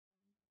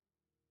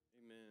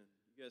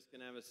You guys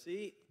can have a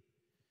seat.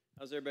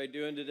 How's everybody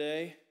doing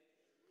today?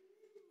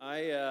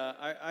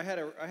 I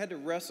had to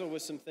wrestle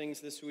with some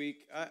things this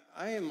week.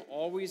 I am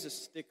always a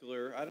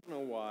stickler. I don't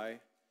know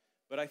why,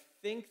 but I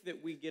think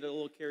that we get a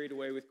little carried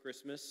away with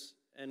Christmas,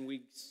 and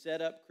we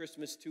set up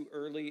Christmas too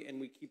early,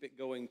 and we keep it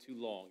going too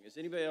long. Is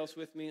anybody else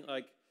with me?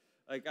 Like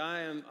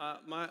I am.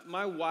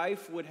 My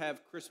wife would have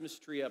Christmas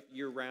tree up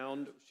year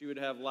round. She would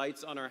have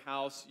lights on our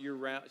house year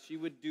round. She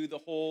would do the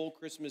whole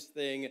Christmas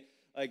thing,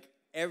 like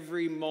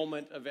every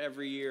moment of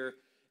every year.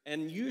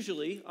 And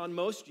usually, on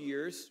most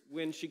years,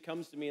 when she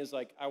comes to me is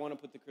like, I want to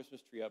put the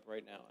Christmas tree up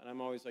right now. And I'm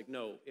always like,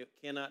 no, it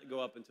cannot go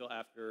up until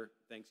after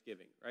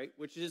Thanksgiving, right?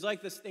 Which is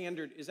like the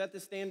standard. Is that the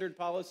standard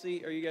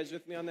policy? Are you guys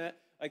with me on that?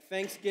 Like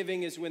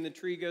Thanksgiving is when the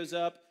tree goes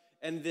up,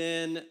 and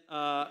then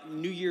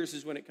New Year's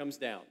is when it comes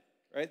down,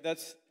 right?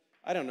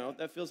 I don't know,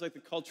 that feels like the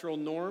cultural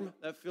norm.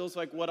 That feels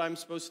like what I'm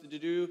supposed to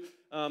do.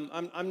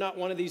 I'm not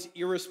one of these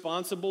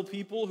irresponsible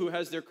people who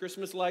has their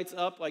Christmas lights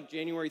up like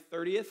January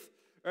 30th,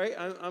 right?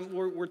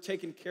 We're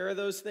taking care of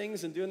those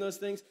things and doing those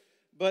things.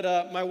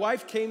 But my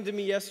wife came to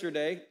me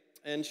yesterday,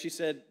 and she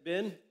said,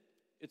 Ben,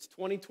 it's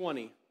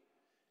 2020,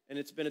 and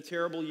it's been a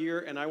terrible year,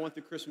 and I want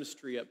the Christmas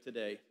tree up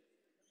today.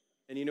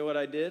 And you know what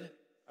I did?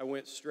 I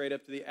went straight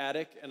up to the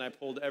attic, and I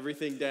pulled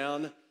everything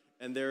down,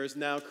 and there is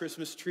now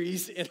Christmas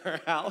trees in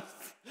our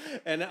house,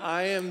 and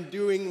I am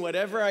doing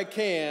whatever I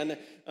can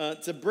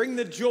to bring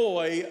the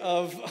joy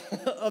of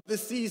the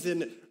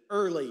season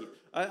early.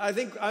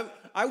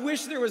 I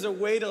wish there was a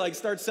way to like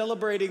start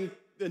celebrating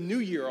the new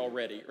year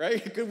already,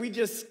 right? Could we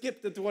just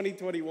skip to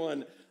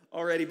 2021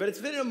 already? But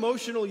it's been an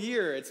emotional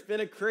year. It's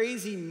been a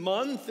crazy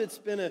month. It's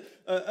been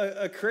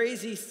a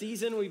crazy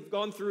season. We've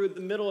gone through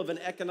the middle of an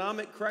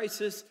economic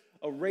crisis,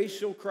 a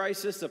racial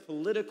crisis, a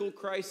political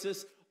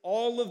crisis.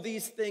 All of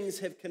these things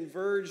have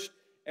converged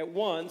at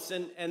once,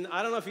 and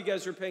I don't know if you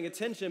guys were paying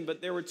attention,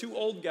 but there were two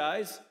old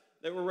guys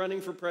that were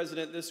running for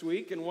president this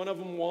week, and one of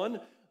them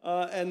won,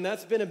 and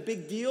that's been a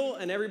big deal,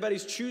 and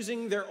everybody's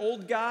choosing their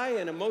old guy,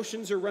 and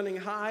emotions are running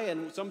high,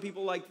 and some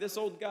people like this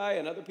old guy,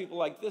 and other people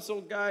like this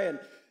old guy, and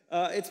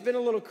it's been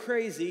a little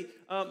crazy,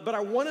 but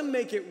I want to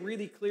make it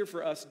really clear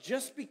for us,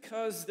 just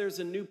because there's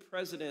a new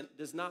president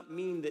does not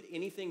mean that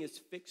anything is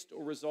fixed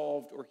or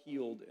resolved or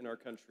healed in our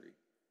country.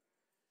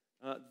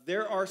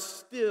 There are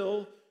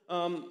still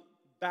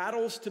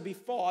battles to be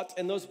fought,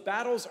 and those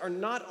battles are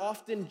not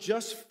often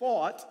just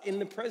fought in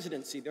the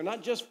presidency. They're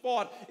not just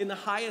fought in the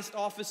highest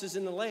offices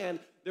in the land.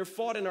 They're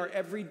fought in our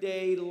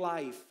everyday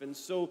life. And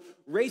so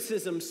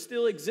racism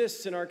still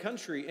exists in our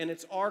country, and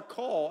it's our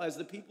call as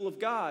the people of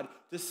God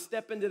to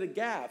step into the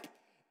gap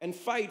and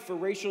fight for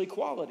racial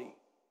equality.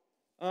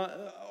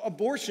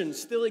 Abortion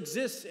still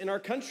exists in our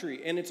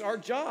country, and it's our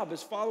job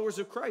as followers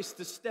of Christ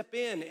to step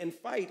in and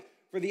fight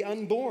for the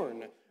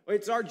unborn.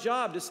 It's our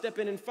job to step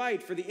in and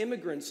fight for the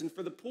immigrants and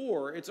for the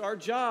poor. It's our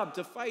job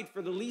to fight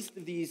for the least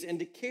of these and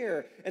to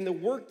care. And the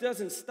work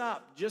doesn't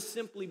stop just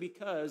simply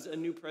because a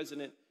new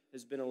president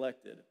has been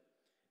elected.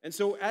 And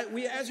so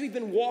as we've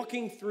been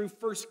walking through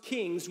 1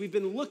 Kings, we've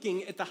been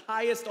looking at the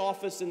highest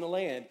office in the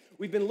land.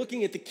 We've been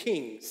looking at the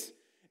kings.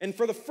 And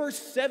for the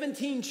first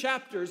 17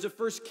 chapters of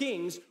 1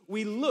 Kings,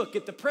 we look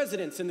at the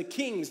presidents and the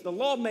kings, the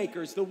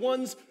lawmakers, the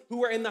ones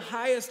who are in the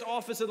highest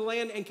office of the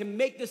land and can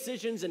make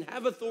decisions and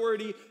have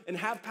authority and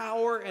have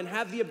power and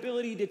have the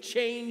ability to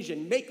change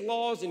and make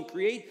laws and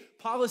create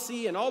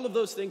policy and all of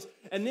those things.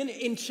 And then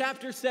in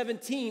chapter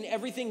 17,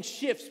 everything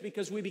shifts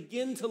because we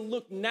begin to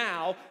look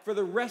now for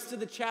the rest of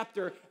the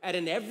chapter at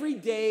an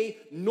everyday,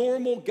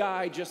 normal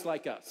guy just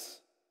like us.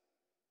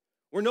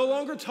 We're no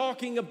longer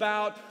talking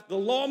about the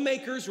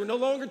lawmakers. We're no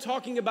longer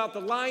talking about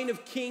the line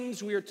of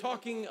kings. We are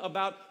talking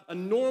about a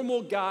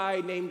normal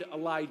guy named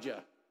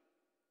Elijah.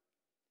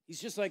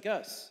 He's just like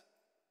us.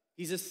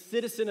 He's a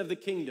citizen of the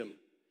kingdom.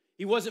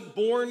 He wasn't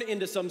born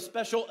into some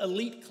special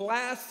elite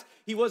class.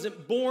 He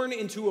wasn't born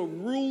into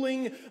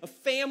a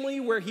family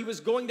where he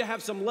was going to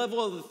have some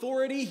level of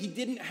authority. He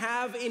didn't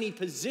have any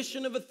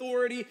position of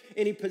authority,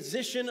 any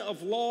position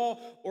of law,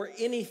 or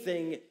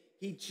anything.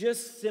 He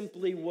just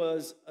simply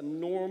was a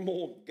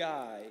normal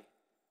guy.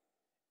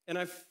 And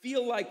I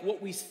feel like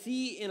what we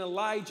see in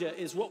Elijah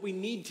is what we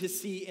need to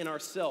see in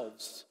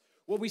ourselves.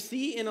 What we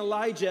see in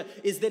Elijah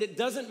is that it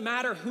doesn't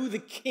matter who the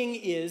king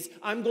is,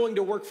 I'm going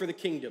to work for the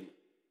kingdom.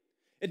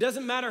 It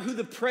doesn't matter who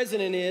the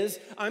president is,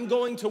 I'm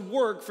going to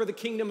work for the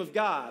kingdom of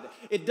God.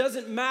 It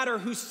doesn't matter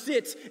who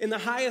sits in the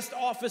highest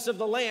office of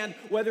the land,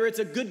 whether it's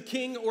a good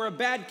king or a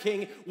bad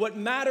king. What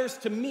matters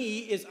to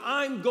me is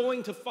I'm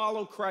going to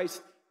follow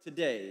Christ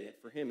today.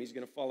 For him, he's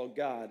going to follow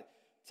God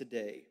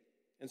today.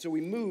 And so we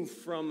move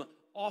from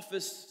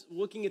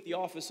looking at the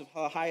office of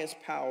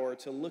highest power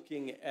to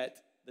looking at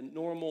the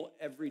normal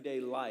everyday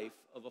life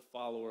of a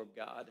follower of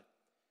God.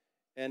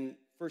 And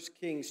 1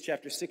 Kings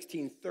chapter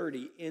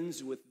 16:30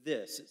 ends with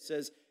this. It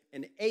says,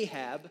 and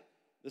Ahab,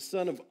 the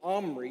son of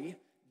Omri,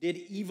 did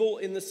evil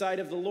in the sight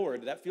of the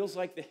Lord. That feels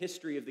like the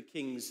history of the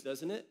kings,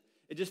 doesn't it?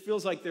 It just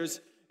feels like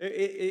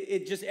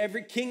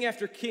every king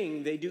after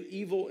king, they do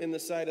evil in the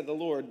sight of the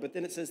Lord. But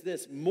then it says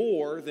this,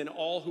 more than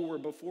all who were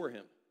before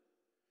him.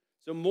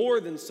 So more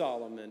than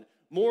Solomon,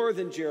 more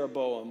than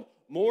Jeroboam,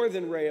 more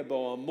than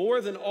Rehoboam,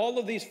 more than all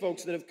of these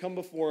folks that have come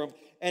before him.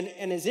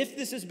 And as if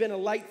this has been a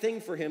light thing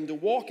for him to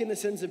walk in the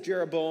sins of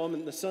Jeroboam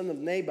and the son of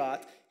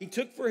Naboth, he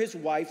took for his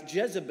wife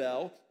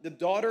Jezebel, the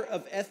daughter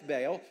of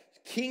Ethbaal,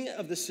 king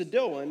of the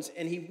Sidonians,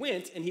 and he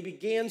went and he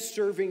began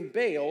serving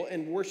Baal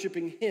and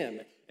worshiping him.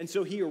 And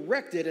so he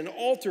erected an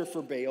altar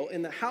for Baal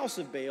in the house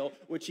of Baal,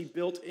 which he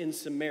built in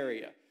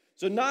Samaria.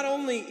 So not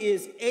only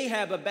is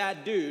Ahab a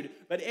bad dude,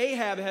 but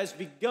Ahab has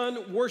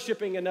begun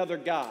worshiping another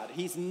god.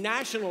 He's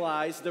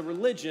nationalized the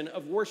religion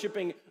of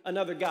worshiping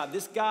another god.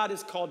 This god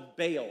is called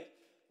Baal.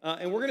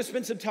 And we're going to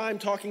spend some time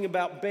talking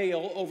about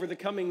Baal over the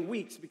coming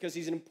weeks because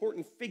he's an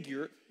important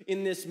figure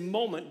in this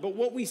moment. But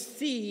what we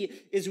see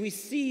is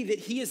that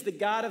he is the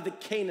god of the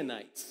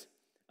Canaanites.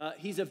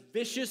 He's a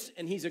vicious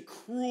and he's a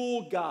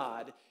cruel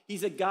god.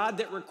 He's a god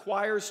that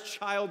requires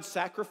child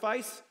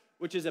sacrifice,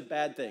 which is a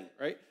bad thing,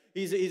 right?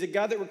 He's a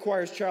god that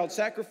requires child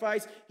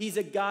sacrifice. He's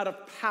a god of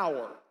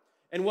power.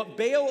 And what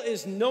Baal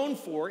is known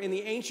for in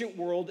the ancient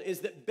world is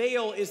that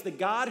Baal is the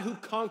god who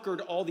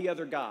conquered all the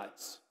other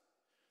gods.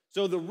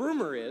 So the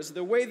rumor is,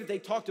 the way that they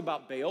talked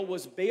about Baal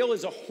was Baal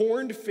is a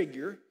horned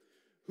figure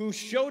who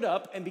showed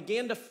up and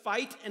began to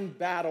fight and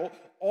battle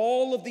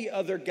all of the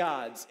other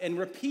gods. And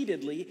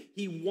repeatedly,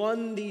 he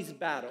won these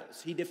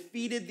battles. He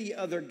defeated the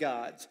other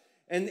gods.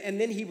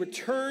 And then he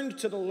returned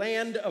to the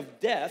land of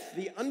death,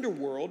 the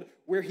underworld,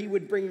 where he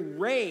would bring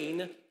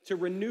rain to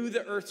renew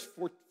the earth's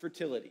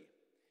fertility.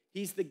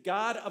 He's the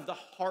god of the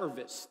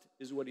harvest,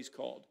 is what he's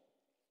called.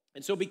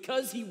 And so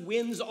because he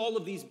wins all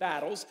of these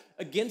battles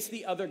against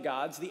the other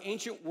gods, the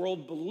ancient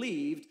world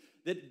believed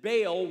that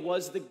Baal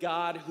was the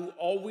god who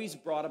always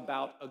brought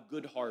about a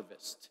good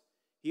harvest.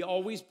 He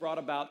always brought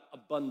about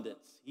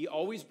abundance. He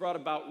always brought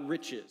about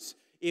riches.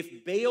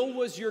 If Baal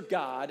was your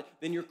god,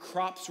 then your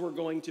crops were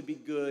going to be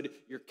good,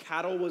 your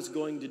cattle was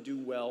going to do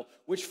well,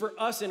 which for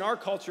us in our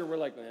culture, we're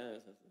like,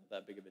 it's not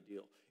that big of a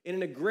deal. In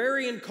an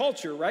agrarian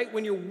culture, right,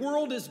 when your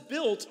world is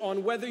built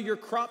on whether your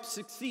crops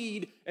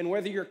succeed and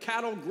whether your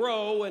cattle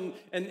grow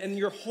and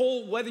your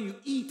whole, whether you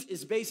eat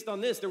is based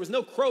on this. There was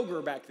no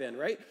Kroger back then,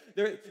 right?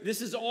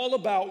 This is all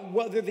about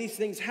whether these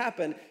things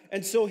happen.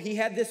 And so he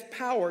had this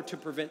power to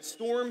prevent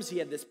storms. He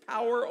had this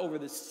power over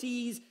the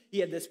seas. He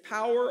had this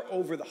power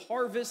over the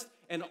harvest.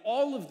 And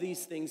all of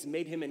these things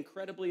made him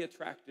incredibly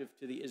attractive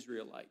to the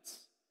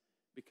Israelites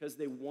because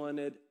they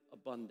wanted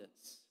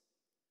abundance.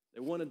 They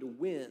wanted to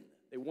win.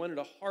 They wanted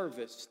a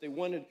harvest. They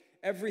wanted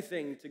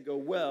everything to go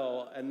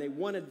well, and they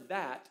wanted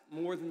that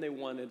more than they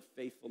wanted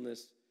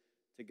faithfulness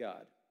to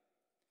God.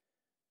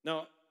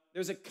 Now,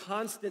 there's a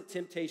constant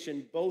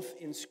temptation both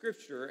in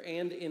Scripture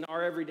and in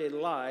our everyday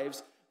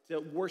lives to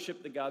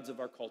worship the gods of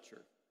our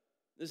culture.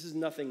 This is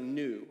nothing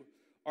new.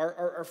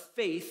 Our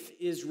faith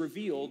is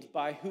revealed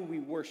by who we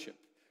worship.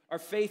 Our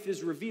faith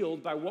is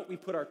revealed by what we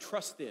put our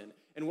trust in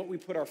and what we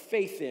put our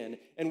faith in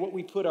and what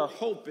we put our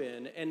hope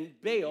in. And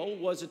Baal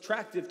was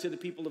attractive to the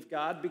people of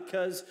God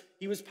because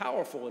he was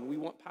powerful, and we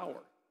want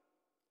power.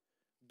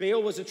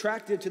 Baal was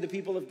attractive to the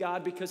people of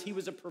God because he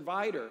was a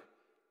provider,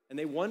 and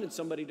they wanted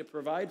somebody to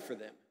provide for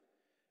them.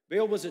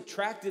 Baal was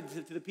attracted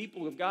to the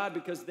people of God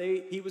because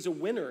he was a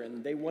winner,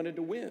 and they wanted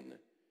to win.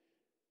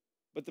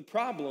 But the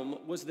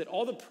problem was that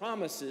all the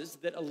promises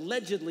that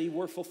allegedly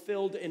were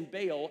fulfilled in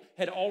Baal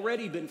had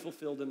already been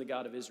fulfilled in the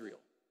God of Israel.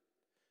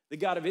 The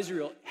God of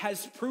Israel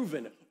has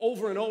proven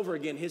over and over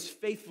again his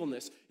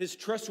faithfulness, his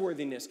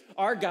trustworthiness.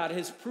 Our God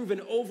has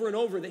proven over and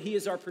over that he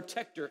is our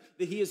protector,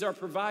 that he is our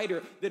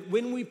provider, that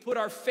when we put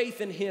our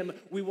faith in him,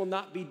 we will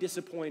not be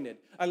disappointed.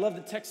 I love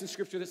the text in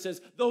Scripture that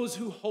says, those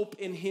who hope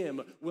in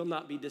him will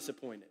not be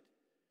disappointed.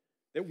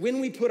 That when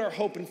we put our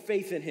hope and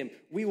faith in him,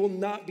 we will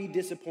not be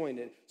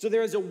disappointed. So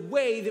there is a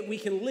way that we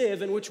can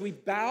live in which we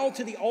bow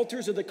to the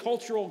altars of the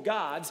cultural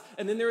gods,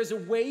 and then there is a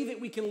way that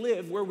we can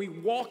live where we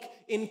walk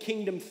in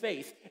kingdom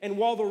faith. And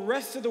while the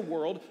rest of the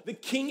world, the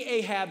King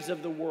Ahabs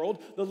of the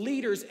world, the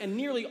leaders, and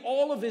nearly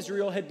all of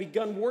Israel had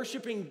begun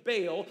worshiping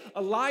Baal,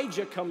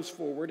 Elijah comes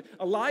forward,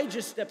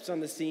 Elijah steps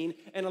on the scene,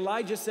 and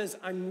Elijah says,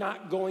 I'm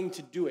not going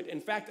to do it. In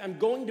fact, I'm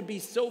going to be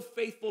so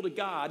faithful to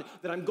God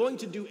that I'm going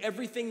to do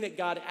everything that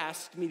God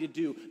asked me to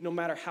do, no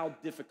matter how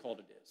difficult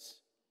it is.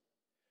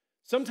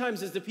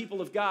 Sometimes as the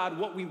people of God,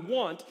 what we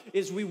want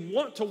is we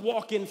want to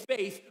walk in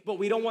faith, but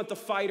we don't want the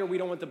fight or we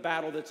don't want the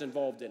battle that's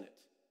involved in it.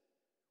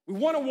 We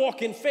want to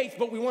walk in faith,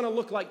 but we want to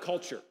look like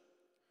culture.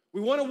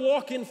 We want to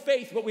walk in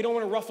faith, but we don't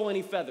want to ruffle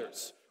any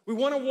feathers. We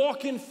want to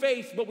walk in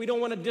faith, but we don't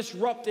want to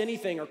disrupt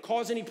anything or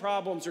cause any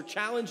problems or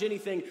challenge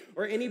anything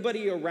or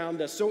anybody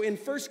around us. So in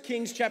 1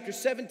 Kings chapter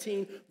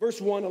 17,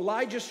 verse 1,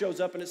 Elijah shows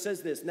up and it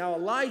says this. Now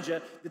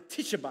Elijah, the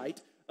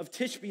Tishbite of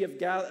Tishbe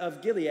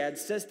of Gilead,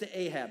 says to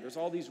Ahab, there's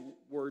all these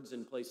words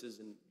and places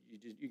and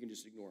you can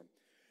just ignore them.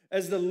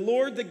 As the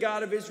Lord, the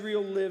God of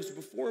Israel lives,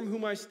 before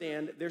whom I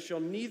stand, there shall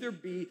neither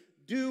be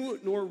dew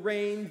nor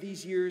rain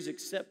these years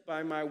except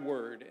by my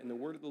word. And the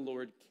word of the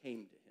Lord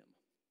came to him.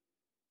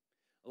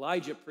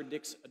 Elijah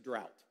predicts a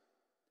drought.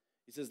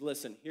 He says,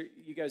 listen, here,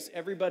 you guys,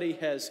 everybody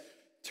has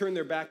turn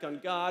their back on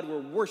God.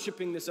 We're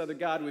worshiping this other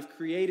God we've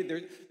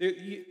created.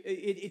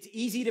 It's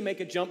easy to make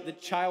a jump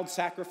that child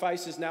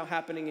sacrifice is now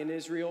happening in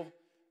Israel,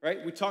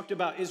 right? We talked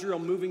about Israel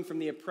moving from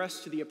the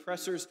oppressed to the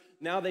oppressors.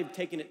 Now they've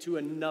taken it to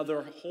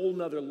whole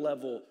nother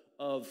level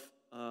of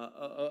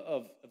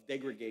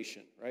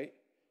degradation, right?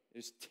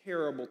 There's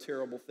terrible,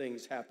 terrible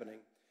things happening.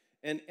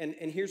 And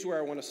here's where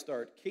I want to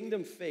start.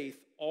 Kingdom faith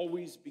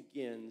always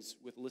begins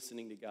with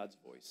listening to God's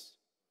voice.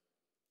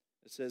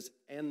 It says,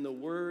 and the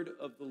word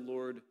of the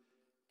Lord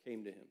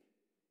came to him.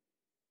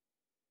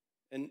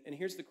 And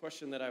here's the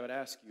question that I would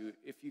ask you.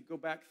 If you go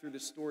back through the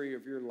story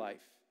of your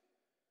life,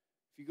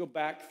 if you go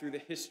back through the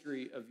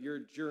history of your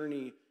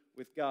journey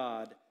with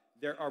God,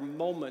 there are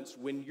moments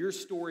when your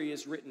story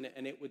is written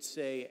and it would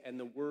say, and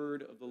the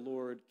word of the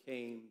Lord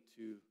came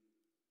to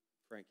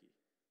Frankie.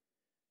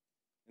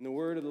 And the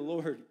word of the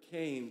Lord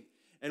came,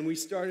 and we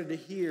started to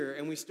hear,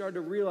 and we started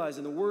to realize,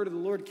 and the word of the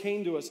Lord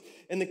came to us.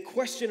 And the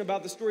question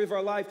about the story of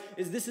our life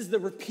is this is the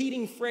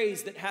repeating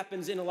phrase that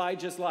happens in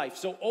Elijah's life.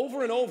 So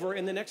over and over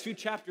in the next few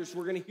chapters,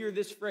 we're going to hear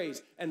this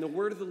phrase, and the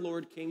word of the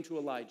Lord came to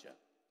Elijah.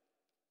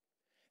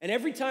 And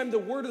every time the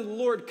word of the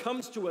Lord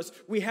comes to us,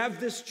 we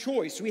have this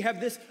choice. We have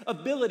this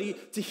ability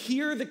to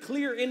hear the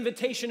clear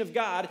invitation of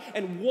God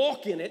and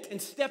walk in it and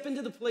step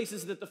into the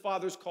places that the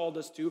Father's called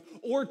us to,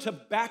 or to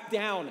back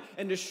down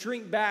and to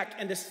shrink back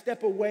and to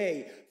step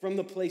away from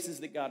the places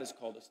that God has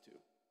called us to.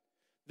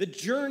 The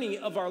journey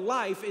of our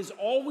life is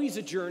always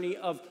a journey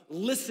of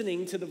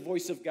listening to the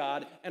voice of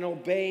God and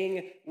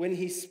obeying when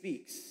he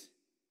speaks.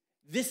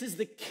 This is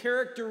the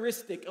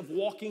characteristic of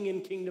walking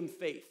in kingdom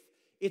faith.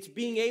 It's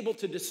being able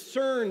to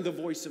discern the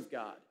voice of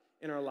God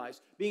in our lives,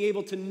 being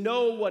able to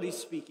know what he's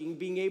speaking,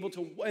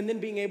 and then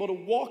being able to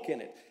walk in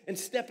it and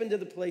step into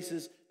the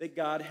places that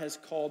God has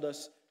called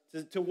us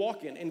to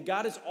walk in. And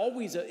God is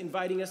always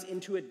inviting us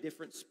into a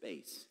different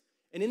space.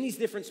 And in these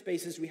different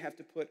spaces, we have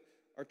to put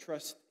our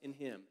trust in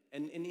him.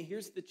 And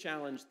here's the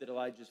challenge that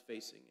Elijah's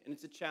facing. And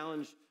it's a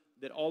challenge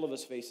that all of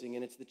us facing,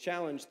 and it's the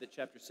challenge that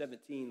chapter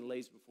 17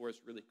 lays before us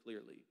really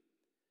clearly,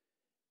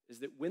 is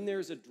that when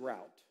there's a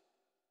drought,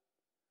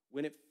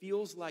 when it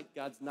feels like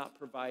God's not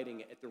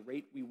providing at the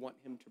rate we want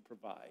him to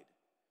provide,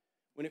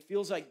 when it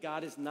feels like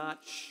God is not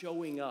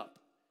showing up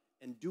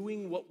and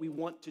doing what we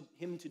want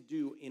him to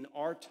do in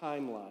our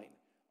timeline,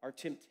 our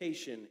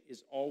temptation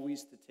is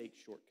always to take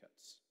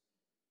shortcuts.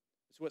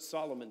 It's what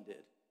Solomon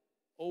did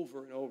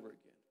over and over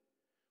again,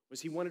 was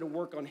he wanted to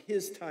work on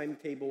his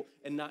timetable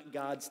and not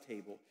God's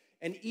table.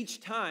 And each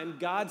time,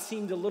 God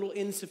seemed a little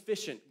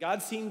insufficient.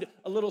 God seemed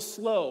a little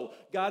slow.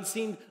 God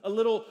seemed a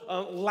little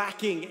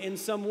lacking in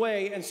some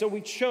way. And so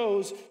we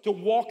chose to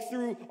walk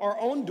through our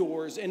own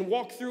doors and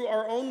walk through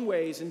our own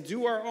ways and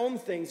do our own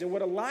things. And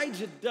what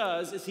Elijah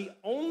does is he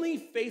only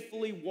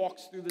faithfully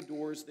walks through the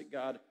doors that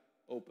God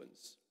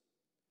opens.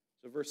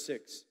 So verse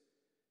 6,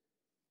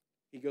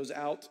 he goes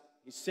out.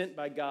 He's sent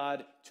by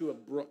God to a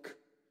brook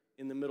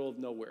in the middle of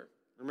nowhere.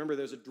 Remember,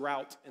 there's a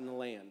drought in the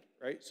land,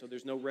 right? So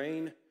there's no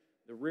rain.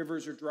 The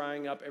rivers are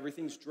drying up.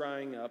 Everything's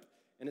drying up.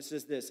 And it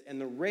says this, and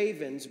the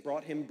ravens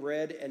brought him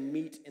bread and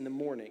meat in the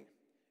morning,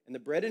 and the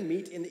bread and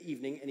meat in the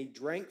evening, and he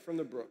drank from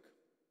the brook.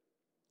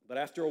 But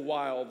after a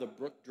while, the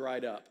brook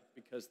dried up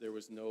because there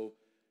was no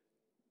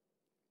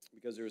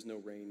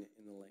rain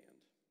in the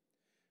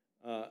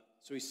land.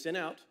 So he's sent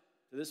out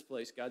to this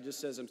place. God just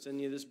says, I'm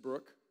sending you this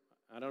brook.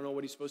 I don't know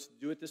what he's supposed to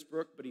do at this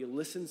brook, but he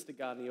listens to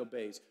God and he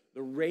obeys.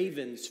 The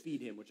ravens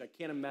feed him, which I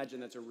can't imagine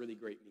that's a really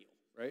great meal.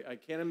 Right? I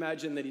can't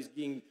imagine that he's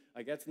being,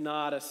 like, that's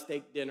not a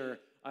steak dinner.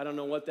 I don't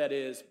know what that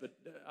is, but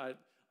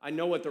I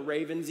know what the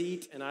ravens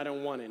eat, and I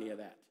don't want any of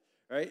that.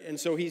 Right? And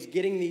so he's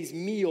getting these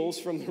meals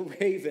from the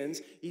ravens.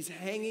 He's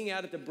hanging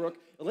out at the brook.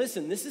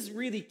 Listen, this is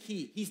really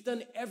key. He's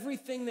done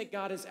everything that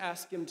God has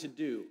asked him to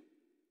do,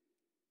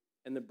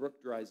 and the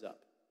brook dries up.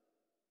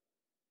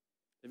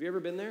 Have you ever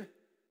been there?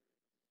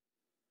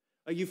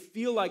 You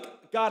feel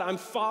like, God, I'm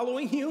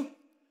following you.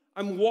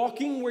 I'm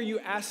walking where you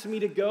asked me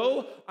to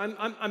go.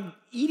 I'm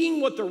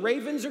eating what the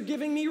ravens are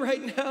giving me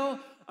right now.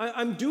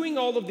 I'm doing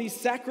all of these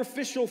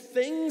sacrificial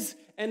things,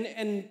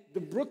 and the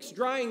brook's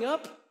drying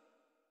up.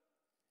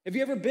 Have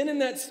you ever been in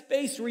that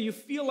space where you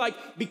feel like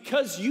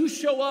because you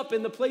show up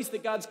in the place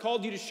that God's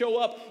called you to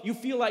show up, you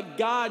feel like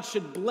God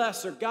should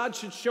bless or God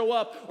should show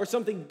up or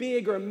something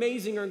big or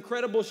amazing or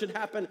incredible should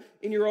happen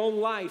in your own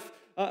life?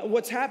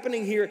 What's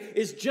happening here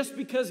is just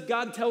because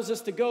God tells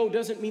us to go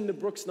doesn't mean the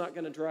brook's not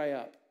going to dry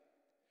up.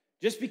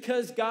 Just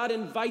because God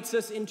invites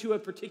us into a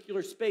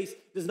particular space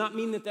does not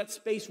mean that that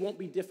space won't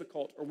be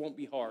difficult or won't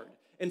be hard.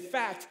 In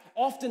fact,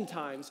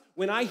 oftentimes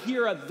when I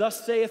hear a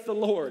thus saith the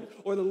Lord,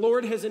 or the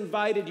Lord has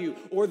invited you,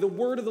 or the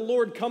word of the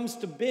Lord comes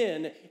to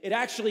Ben, it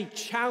actually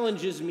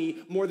challenges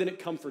me more than it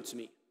comforts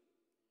me.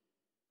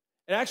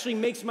 It actually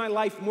makes my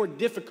life more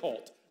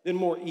difficult than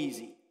more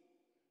easy.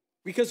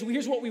 Because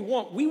here's what we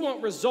want. We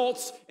want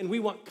results and we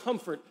want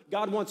comfort.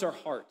 God wants our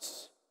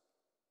hearts.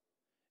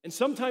 And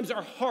sometimes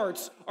our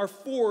hearts are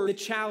for the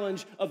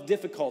challenge of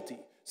difficulty.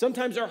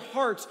 Sometimes our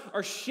hearts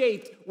are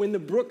shaped when the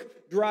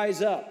brook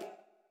dries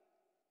up.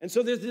 And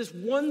so there's this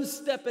one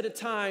step at a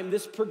time,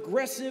 this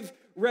progressive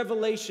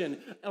revelation.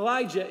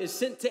 Elijah is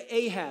sent to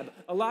Ahab.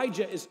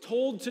 Elijah is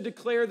told to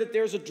declare that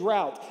there's a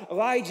drought.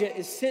 Elijah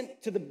is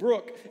sent to the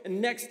brook.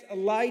 And next,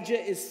 Elijah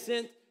is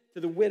sent to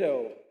the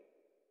widow.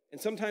 And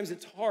sometimes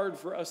it's hard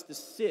for us to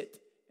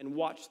sit and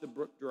watch the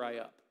brook dry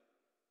up.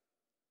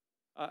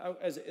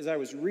 As I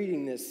was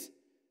reading this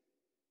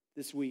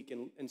week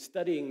and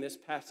studying this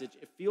passage,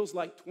 it feels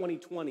like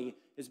 2020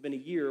 has been a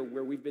year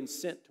where we've been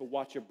sent to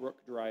watch a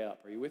brook dry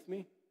up. Are you with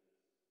me?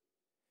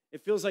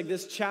 It feels like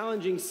this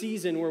challenging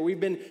season where we've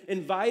been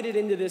invited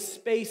into this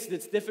space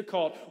that's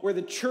difficult, where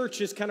the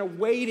church is kind of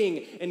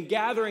waiting and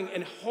gathering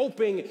and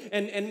hoping,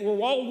 and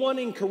we're all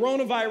wanting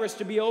coronavirus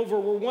to be over.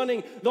 We're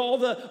wanting all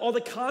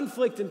the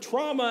conflict and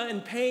trauma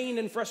and pain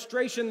and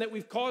frustration that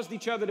we've caused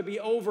each other to be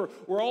over.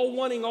 We're all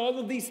wanting all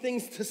of these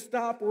things to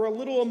stop. We're a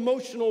little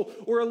emotional.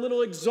 We're a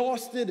little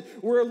exhausted.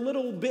 We're a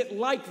little bit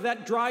like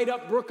that dried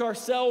up brook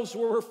ourselves,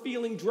 where we're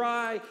feeling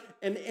dry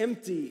and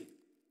empty.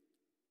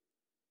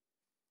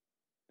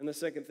 And the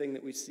second thing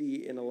that we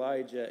see in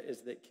Elijah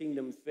is that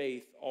kingdom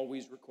faith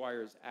always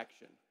requires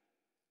action.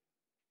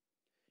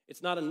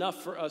 It's not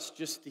enough for us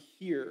just to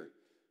hear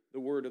the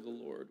word of the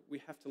Lord. We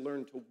have to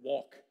learn to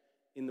walk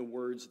in the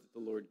words that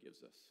the Lord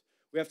gives us.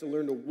 We have to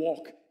learn to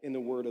walk in the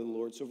word of the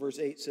Lord. So verse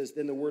 8 says,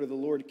 "Then the word of the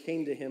Lord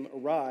came to him,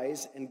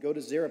 'Arise and go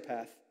to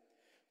Zarephath,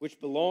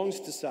 which belongs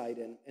to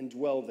Sidon, and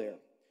dwell there.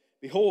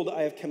 Behold,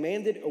 I have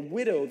commanded a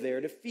widow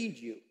there to feed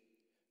you.'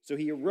 So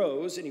he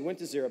arose and he went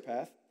to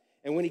Zarephath.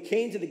 And when he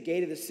came to the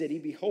gate of the city,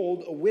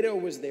 behold, a widow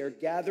was there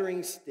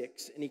gathering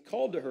sticks. And he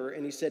called to her,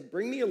 and he said,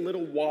 'Bring me a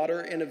little water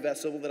in a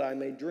vessel that I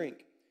may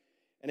drink.'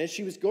 And as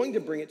she was going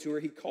to bring it to her,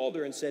 he called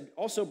her and said,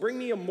 'Also bring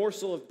me a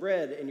morsel of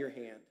bread in your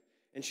hand.'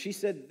 And she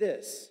said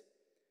this,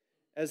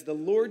 'As the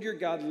Lord your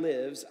God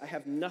lives, I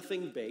have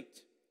nothing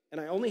baked, and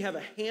I only have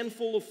a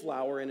handful of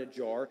flour in a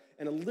jar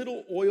and a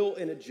little oil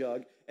in a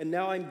jug. And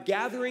now I'm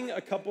gathering a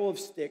couple of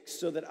sticks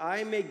so that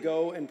I may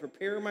go and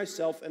prepare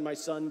myself and my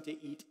son to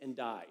eat and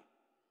die.'"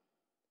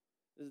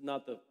 This is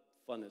not the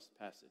funnest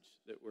passage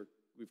that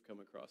we've come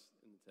across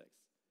in the text.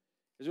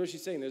 Here's what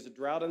she's saying. There's a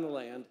drought in the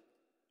land.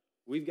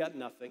 We've got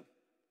nothing.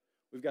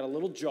 We've got a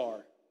little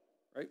jar,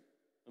 right?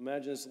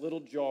 Imagine this little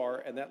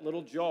jar, and that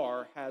little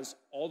jar has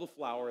all the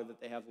flour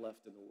that they have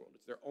left in the world.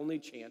 It's their only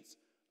chance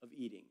of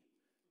eating.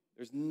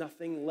 There's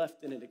nothing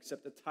left in it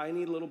except a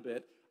tiny little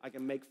bit. I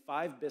can make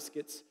 5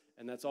 biscuits,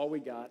 and that's all we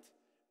got.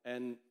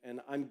 And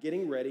I'm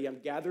getting ready. I'm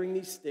gathering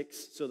these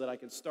sticks so that I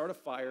can start a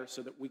fire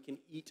so that we can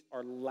eat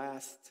our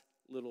last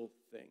little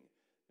thing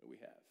that we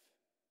have.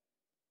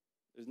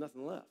 There's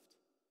nothing left.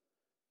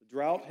 The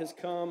drought has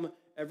come.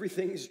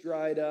 Everything's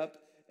dried up.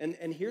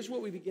 And here's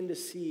what we begin to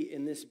see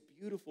in this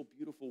beautiful,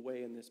 beautiful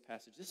way in this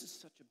passage. This is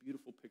such a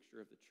beautiful picture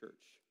of the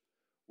church.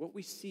 What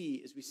we see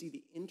is we see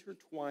the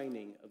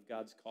intertwining of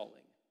God's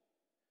calling.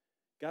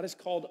 God has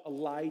called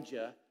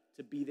Elijah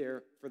to be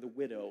there for the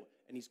widow,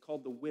 and he's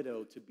called the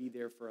widow to be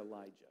there for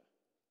Elijah.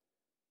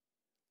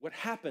 What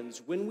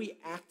happens when we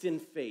act in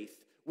faith,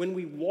 when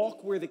we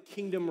walk where the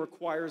kingdom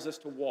requires us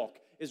to walk,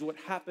 is what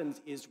happens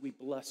is we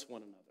bless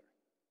one another.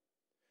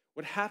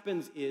 What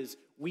happens is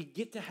we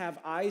get to have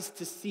eyes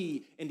to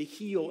see and to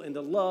heal and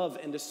to love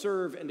and to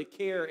serve and to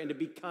care and to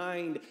be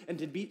kind and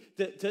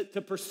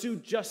to pursue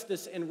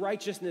justice and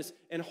righteousness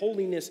and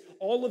holiness.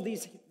 All of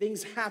these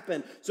things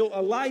happen. So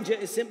Elijah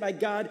is sent by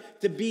God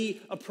to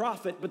be a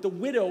prophet, but the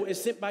widow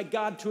is sent by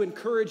God to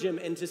encourage him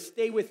and to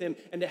stay with him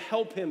and to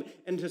help him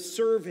and to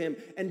serve him.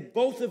 And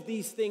both of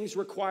these things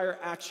require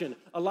action.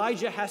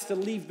 Elijah has to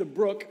leave the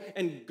brook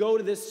and go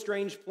to this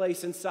strange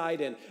place in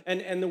Sidon.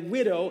 And the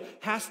widow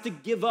has to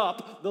give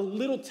up the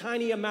little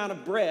tiny amount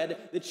of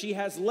bread that she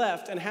has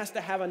left and has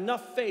to have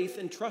enough faith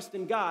and trust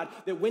in God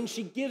that when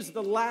she gives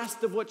the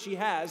last of what she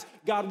has,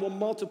 God will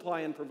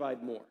multiply and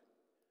provide more.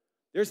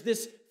 There's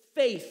this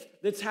faith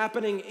that's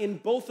happening in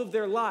both of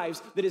their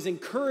lives that is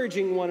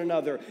encouraging one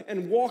another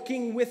and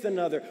walking with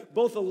another.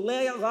 Both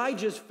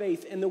Elijah's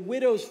faith and the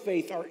widow's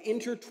faith are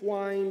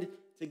intertwined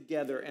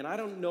together. And I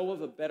don't know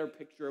of a better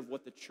picture of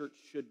what the church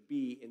should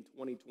be in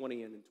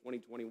 2020 and in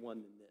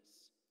 2021 than this.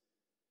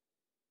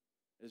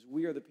 As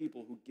we are the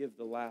people who give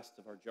the last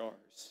of our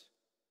jars.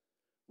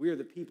 We are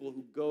the people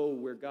who go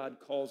where God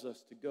calls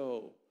us to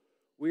go.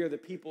 We are the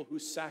people who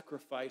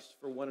sacrifice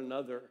for one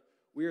another.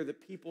 We are the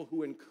people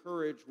who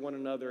encourage one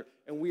another.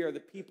 And we are the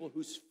people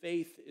whose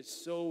faith is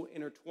so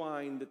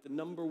intertwined that the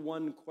number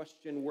one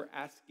question we're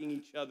asking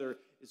each other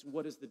is,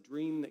 what is the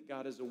dream that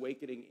God is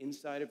awakening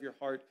inside of your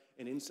heart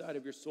and inside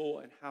of your soul,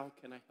 and how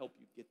can I help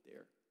you get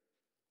there?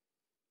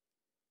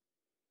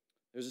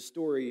 There's a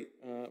story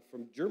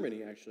from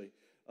Germany, actually,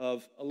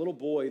 of a little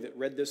boy that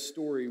read this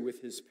story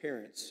with his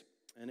parents.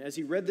 And as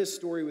he read this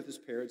story with his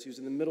parents, he was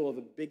in the middle of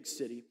a big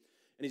city.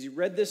 And as he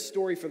read this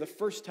story for the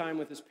first time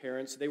with his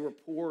parents, they were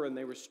poor and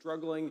they were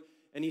struggling.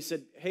 And he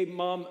said, "Hey,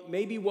 Mom,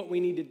 maybe what we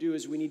need to do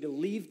is we need to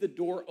leave the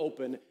door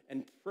open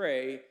and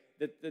pray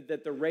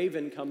that the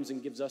raven comes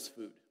and gives us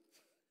food."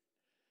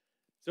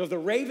 So if the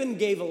raven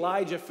gave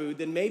Elijah food,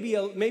 then maybe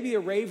a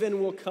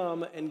raven will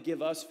come and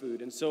give us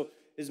food. And so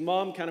his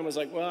mom kind of was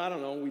like, well, I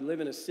don't know. We live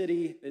in a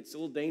city. It's a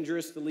little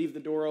dangerous to leave the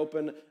door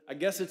open. I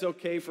guess it's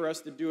okay for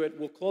us to do it.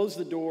 We'll close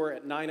the door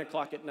at 9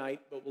 o'clock at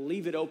night, but we'll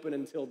leave it open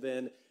until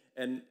then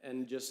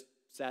and just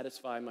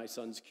satisfy my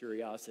son's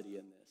curiosity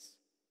in this.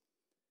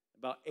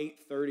 About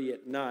 8:30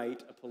 at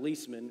night, a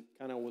policeman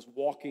kind of was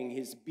walking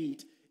his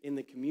beat in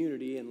the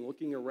community and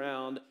looking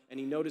around, and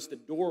he noticed the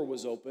door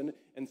was open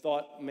and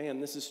thought, man,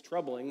 this is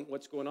troubling.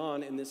 What's going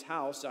on in this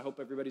house? I hope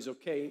everybody's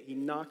okay. He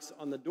knocks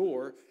on the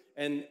door,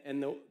 and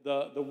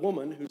the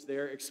woman who's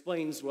there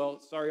explains, well,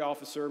 sorry,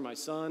 officer, my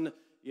son,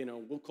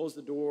 we'll close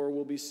the door.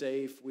 We'll be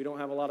safe. We don't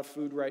have a lot of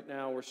food right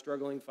now. We're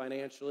struggling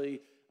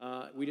financially.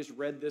 We just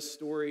read this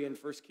story in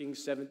 1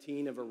 Kings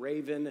 17 of a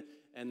raven,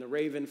 and the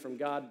raven from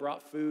God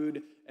brought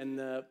food, and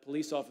the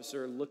police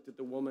officer looked at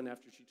the woman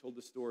after she told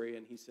the story,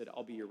 and he said,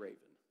 I'll be your raven.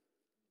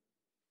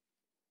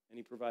 And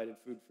he provided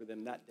food for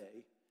them that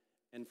day,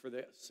 and for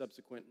the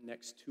subsequent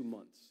next 2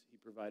 months, he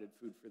provided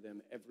food for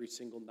them every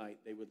single night.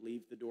 They would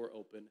leave the door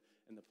open,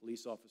 and the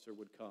police officer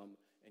would come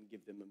and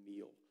give them a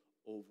meal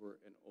over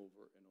and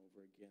over and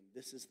over again.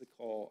 This is the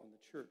call on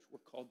the church. We're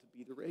called to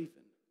be the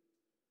raven.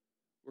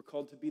 We're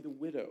called to be the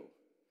widow.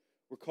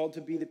 We're called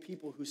to be the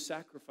people who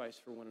sacrifice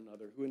for one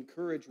another, who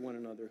encourage one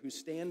another, who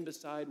stand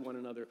beside one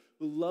another,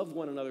 who love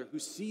one another, who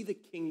see the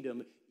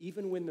kingdom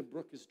even when the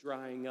brook is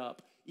drying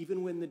up,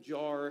 even when the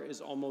jar is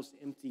almost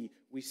empty.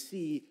 We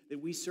see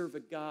that we serve a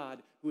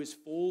God who is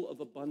full of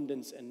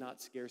abundance and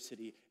not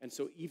scarcity. And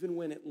so even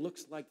when it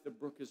looks like the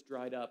brook is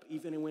dried up,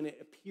 even when it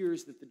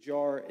appears that the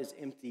jar is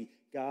empty,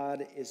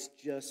 God is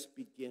just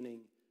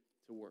beginning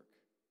to work.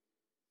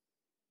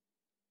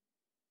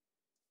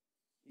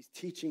 He's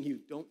teaching you,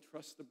 don't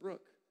trust the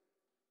brook.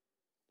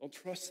 Don't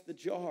trust the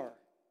jar.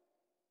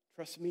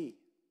 Trust me.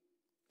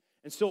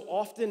 And so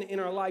often in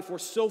our life, we're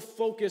so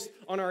focused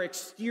on our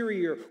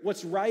exterior,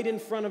 what's right in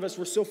front of us.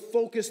 We're so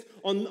focused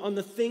on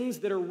the things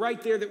that are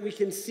right there that we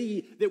can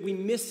see that we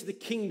miss the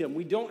kingdom.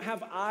 We don't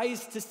have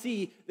eyes to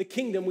see the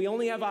kingdom. We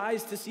only have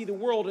eyes to see the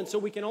world. And so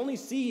we can only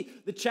see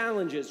the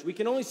challenges. We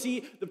can only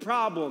see the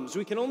problems.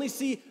 We can only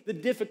see the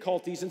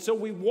difficulties. And so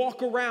we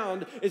walk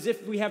around as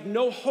if we have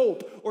no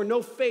hope or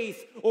no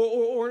faith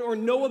or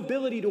no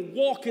ability to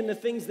walk in the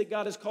things that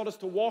God has called us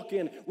to walk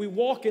in. We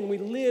walk and we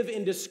live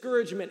in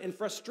discouragement and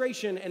frustration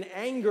and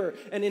anger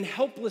and in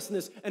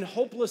helplessness and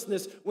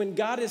hopelessness when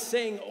God is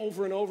saying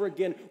over and over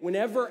again,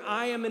 whenever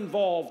I am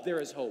involved,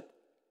 there is hope.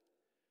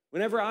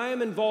 Whenever I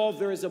am involved,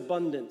 there is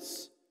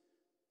abundance.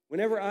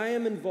 Whenever I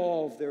am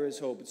involved, there is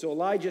hope. And so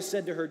Elijah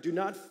said to her, do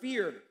not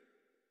fear.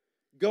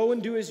 Go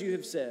and do as you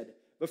have said.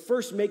 But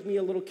first make me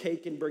a little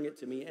cake and bring it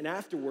to me. And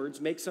afterwards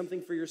make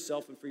something for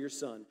yourself and for your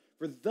son.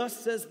 For thus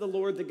says the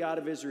Lord, the God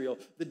of Israel,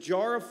 the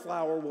jar of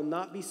flour will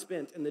not be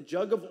spent, and the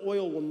jug of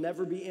oil will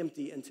never be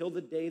empty until the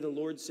day the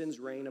Lord sends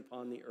rain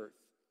upon the earth.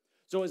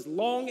 So as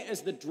long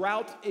as the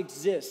drought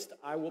exists,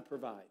 I will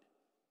provide.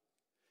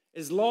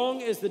 As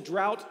long as the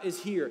drought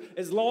is here,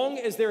 as long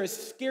as there is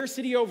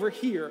scarcity over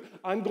here,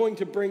 I'm going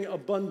to bring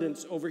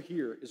abundance over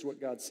here, is what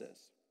God says.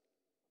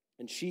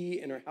 And she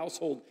and her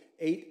household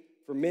ate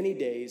for many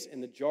days,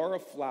 and the jar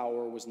of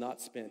flour was not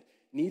spent.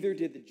 Neither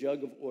did the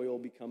jug of oil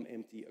become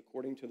empty,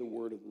 according to the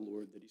word of the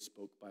Lord that he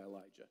spoke by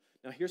Elijah.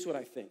 Now, here's what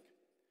I think.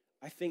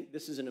 I think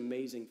this is an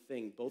amazing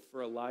thing, both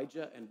for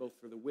Elijah and both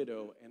for the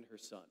widow and her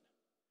son.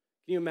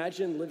 Can you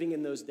imagine living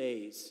in those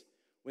days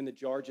when the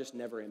jar just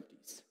never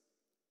empties?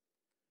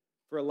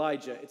 For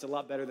Elijah, it's a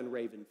lot better than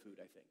raven food,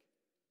 I think.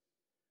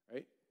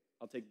 Right?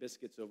 I'll take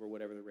biscuits over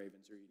whatever the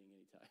ravens are eating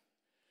anytime.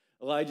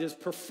 Elijah's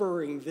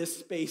preferring this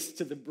space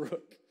to the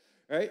brook.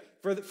 Right?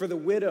 For the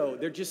widow,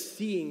 they're just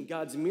seeing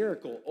God's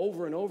miracle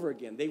over and over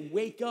again. They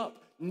wake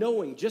up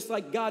knowing, just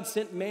like God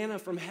sent manna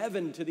from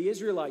heaven to the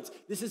Israelites,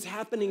 this is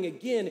happening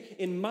again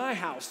in my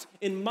house,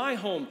 in my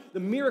home.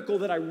 The miracle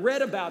that I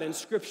read about in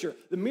Scripture,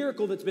 the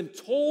miracle that's been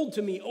told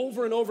to me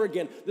over and over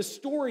again, the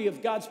story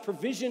of God's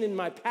provision in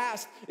my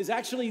past is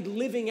actually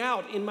living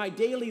out in my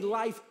daily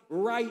life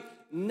right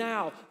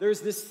now.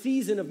 There's this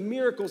season of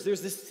miracles.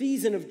 There's this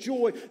season of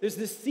joy. There's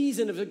this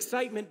season of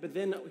excitement. But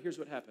then here's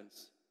what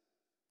happens.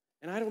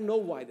 And I don't know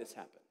why this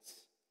happens.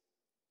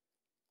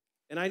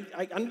 And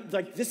I'm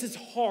like, this is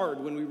hard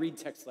when we read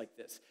texts like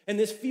this. And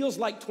this feels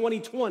like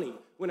 2020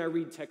 when I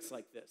read texts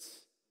like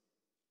this.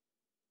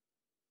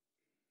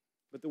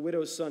 But the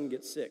widow's son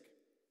gets sick,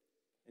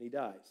 and he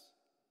dies.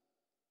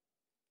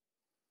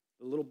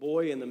 The little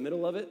boy in the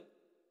middle of it,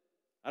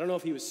 I don't know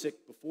if he was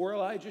sick before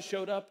Elijah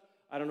showed up.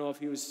 I don't know if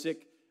he was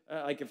sick,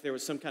 like if there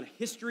was some kind of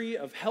history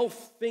of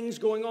health things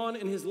going on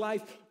in his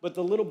life, but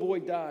the little boy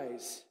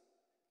dies.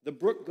 The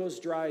brook goes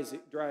dry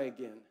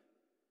again.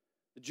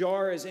 The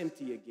jar is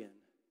empty again.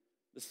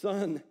 The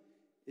son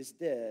is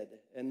dead.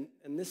 And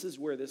this is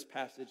where this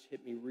passage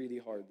hit me really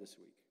hard this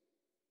week.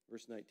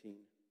 Verse 19. And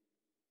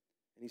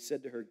he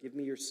said to her, give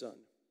me your son.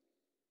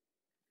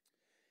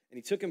 And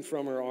he took him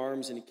from her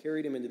arms, and he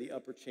carried him into the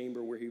upper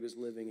chamber where he was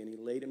living, and he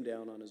laid him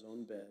down on his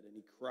own bed. And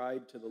he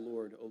cried to the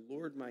Lord, O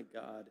Lord my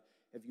God,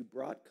 have you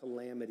brought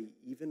calamity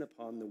even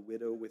upon the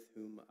widow with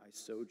whom I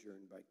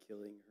sojourn by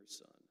killing her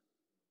son?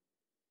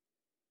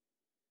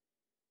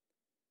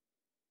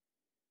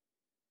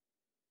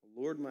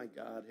 Lord my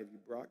God, have you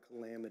brought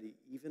calamity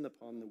even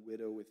upon the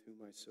widow with whom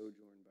I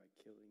sojourn by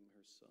killing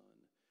her son?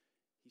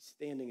 He's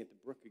standing at the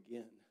brook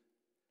again.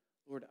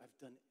 Lord, I've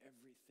done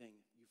everything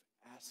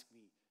you've asked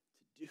me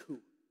to do.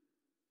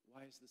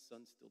 Why is the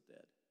son still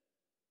dead?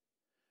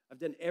 I've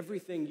done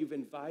everything you've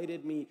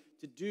invited me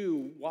to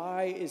do.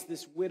 Why is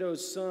this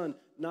widow's son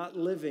not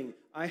living?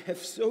 I have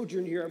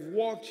sojourned here. I've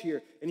walked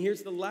here. And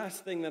here's the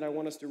last thing that I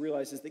want us to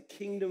realize is that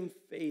kingdom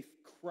faith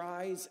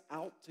cries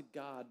out to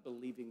God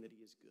believing that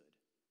he is good.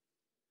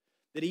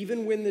 That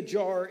even when the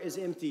jar is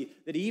empty,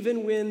 that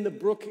even when the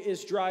brook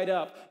is dried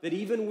up, that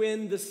even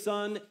when the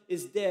son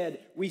is dead,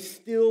 we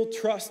still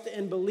trust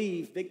and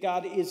believe that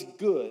God is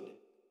good.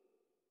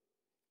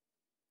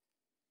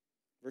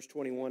 Verse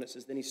 21, it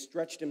says, then he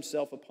stretched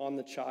himself upon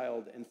the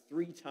child, and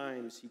 3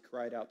 times he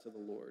cried out to the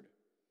Lord.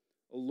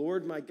 O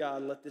Lord my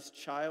God, let this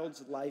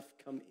child's life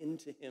come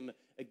into him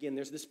again.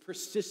 There's this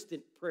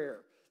persistent prayer.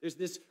 There's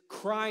this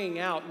crying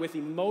out with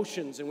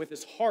emotions and with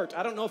his heart.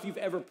 I don't know if you've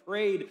ever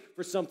prayed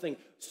for something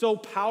so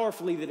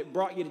powerfully that it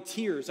brought you to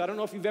tears. I don't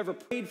know if you've ever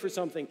prayed for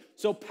something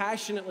so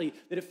passionately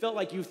that it felt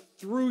like you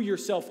threw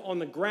yourself on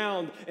the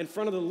ground in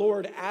front of the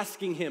Lord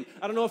asking him.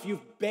 I don't know if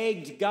you've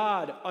begged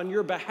God on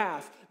your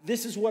behalf.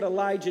 This is what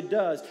Elijah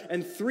does.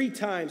 And 3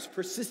 times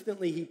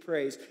persistently he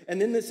prays. And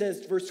then it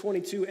says, verse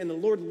 22, and the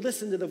Lord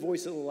listened to the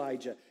voice of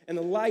Elijah. And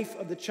the life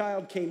of the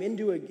child came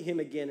into him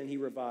again, and he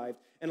revived.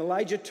 And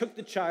Elijah took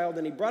the child,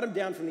 and he brought him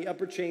down from the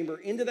upper chamber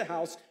into the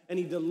house, and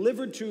he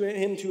delivered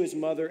him to his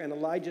mother. And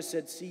Elijah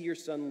said, see, your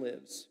son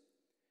lives.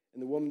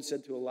 And the woman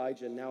said to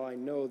Elijah, now I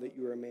know that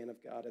you are a man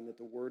of God, and that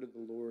the word of the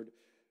Lord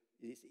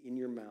is in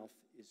your mouth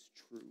is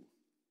true.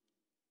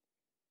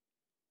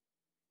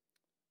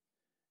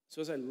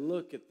 So as I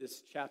look at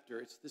this chapter,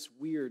 it's this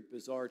weird,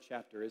 bizarre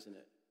chapter, isn't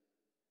it?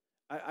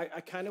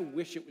 I kind of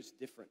wish it was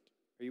different.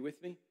 Are you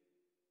with me?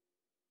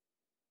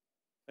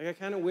 Like I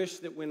kind of wish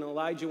that when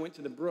Elijah went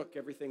to the brook,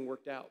 everything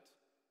worked out.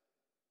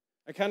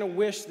 I kind of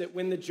wish that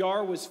when the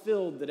jar was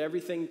filled, that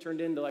everything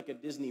turned into like a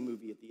Disney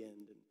movie at the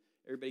end, and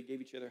everybody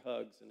gave each other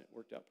hugs, and it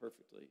worked out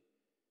perfectly.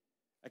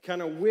 I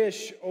kind of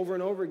wish over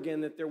and over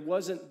again that there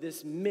wasn't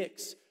this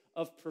mix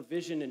of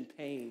provision and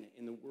pain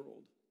in the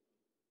world.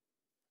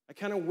 I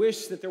kind of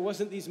wish that there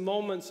wasn't these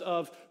moments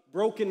of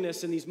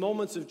brokenness and these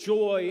moments of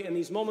joy and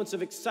these moments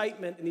of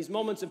excitement and these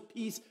moments of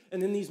peace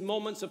and then these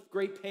moments of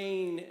great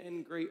pain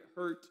and great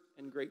hurt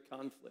and great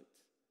conflict.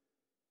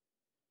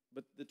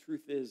 But the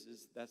truth is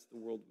that's the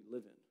world we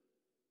live in.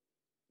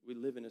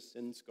 We live in a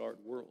sin-scarred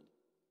world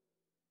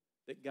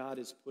that God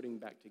is putting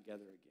back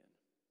together again.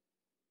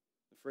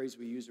 The phrase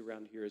we use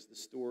around here is the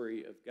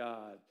story of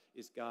God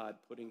is God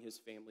putting his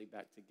family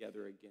back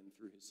together again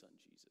through his son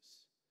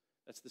Jesus.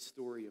 That's the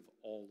story of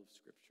all of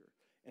Scripture.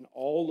 And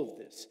all of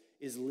this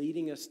is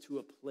leading us to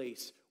a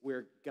place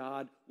where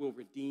God will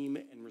redeem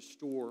and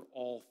restore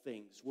all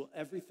things.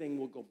 Everything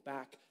will go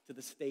back to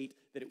the state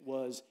that it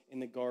was in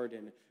the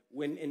garden.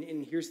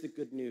 And here's the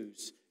good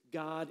news.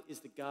 God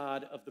is the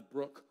God of the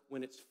brook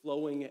when it's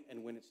flowing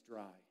and when it's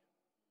dry.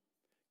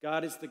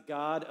 God is the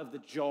God of the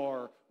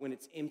jar when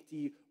it's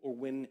empty or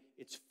when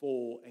it's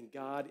full. And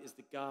God is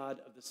the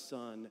God of the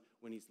son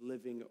when he's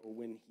living or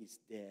when he's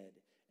dead.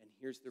 And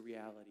here's the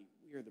reality.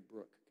 We are the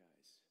brook,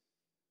 guys.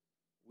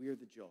 We are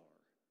the jar,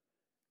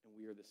 and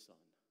we are the sun.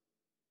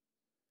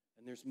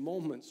 And there's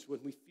moments when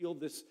we feel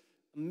this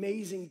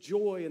amazing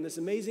joy and this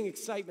amazing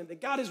excitement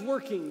that God is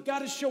working,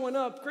 God is showing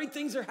up, great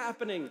things are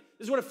happening.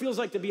 This is what it feels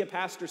like to be a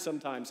pastor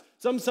sometimes.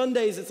 Some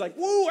Sundays it's like,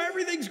 woo,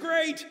 everything's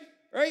great,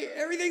 right?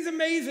 Everything's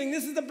amazing.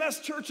 This is the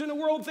best church in the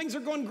world. Things are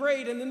going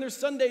great. And then there's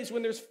Sundays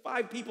when there's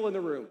 5 people in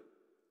the room.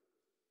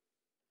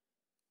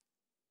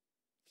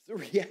 It's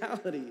the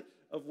reality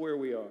of where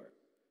we are.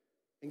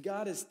 And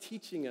God is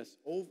teaching us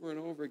over and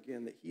over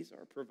again that he's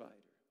our provider,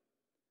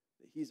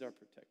 that he's our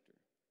protector.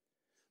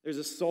 There's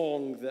a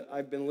song that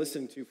I've been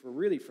listening to for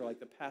like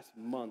the past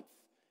month,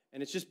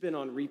 and it's just been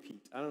on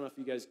repeat. I don't know if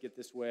you guys get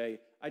this way.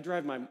 I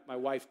drive my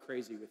wife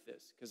crazy with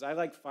this because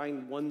I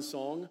find one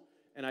song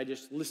and I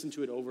just listen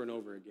to it over and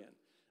over again.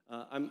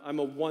 I'm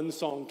a one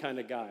song kind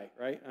of guy,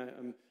 right?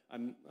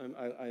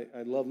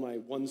 I love my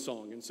one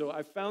song, and so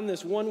I found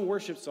this one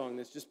worship song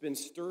that's just been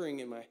stirring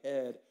in my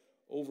head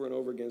over and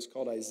over again. It's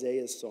called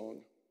Isaiah's Song.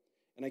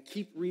 And I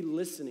keep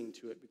re-listening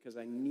to it because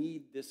I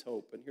need this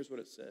hope. And here's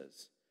what it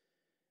says.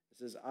 It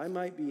says, I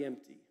might be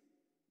empty,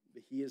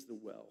 but he is the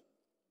well.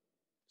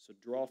 So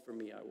draw from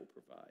me, I will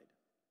provide.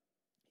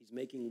 He's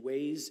making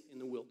ways in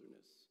the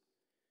wilderness.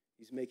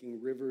 He's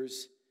making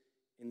rivers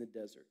in the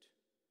desert.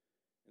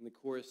 And the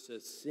chorus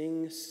says,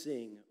 sing,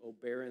 sing, O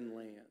barren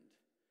land,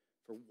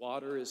 for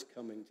water is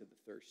coming to the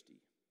thirsty.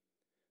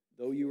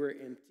 Though you are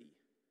empty,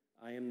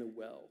 I am the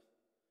well.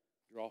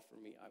 Draw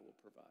from me, I will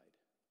provide.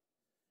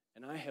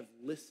 And I have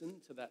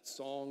listened to that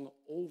song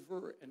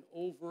over and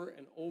over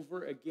and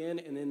over again.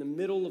 And in the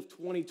middle of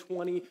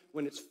 2020,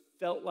 when it's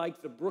felt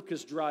like the brook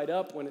is dried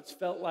up, when it's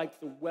felt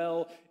like the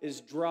well is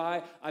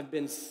dry, I've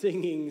been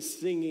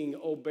singing,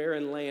 O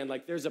barren land.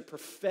 Like there's a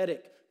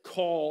prophetic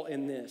call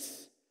in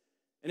this.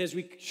 And as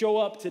we show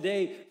up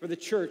today for the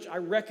church, I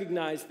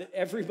recognize that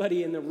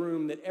everybody in the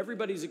room, that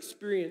everybody's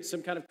experienced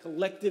some kind of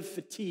collective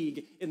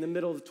fatigue in the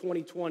middle of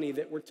 2020,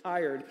 that we're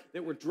tired,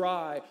 that we're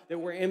dry, that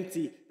we're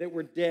empty, that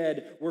we're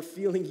dead, we're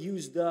feeling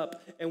used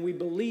up, and we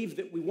believe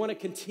that we want to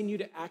continue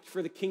to act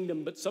for the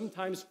kingdom, but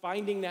sometimes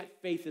finding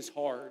that faith is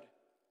hard.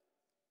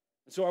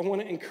 And so I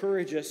want to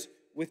encourage us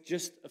with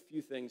just a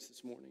few things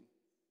this morning.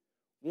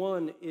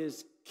 One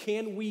is,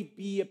 can we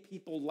be a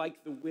people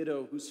like the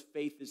widow whose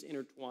faith is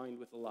intertwined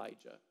with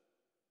Elijah?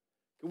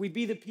 Can we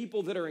be the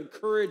people that are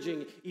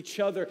encouraging each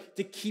other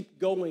to keep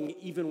going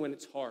even when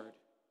it's hard?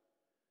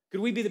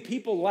 Could we be the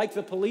people like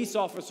the police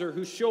officer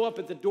who show up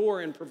at the door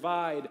and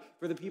provide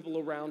for the people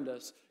around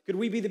us? Could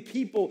we be the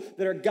people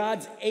that are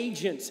God's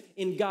agents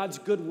in God's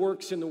good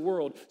works in the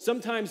world?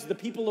 Sometimes the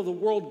people of the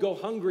world go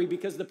hungry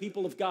because the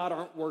people of God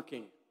aren't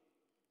working.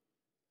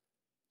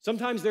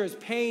 Sometimes there is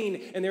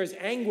pain and there is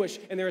anguish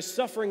and there is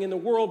suffering in the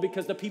world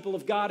because the people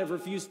of God have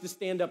refused to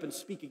stand up and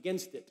speak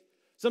against it.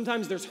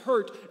 Sometimes there's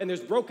hurt and there's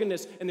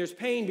brokenness and there's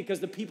pain because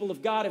the people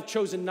of God have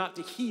chosen not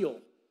to heal.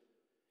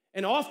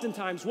 And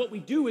oftentimes what we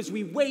do is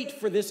we wait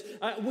for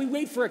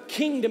a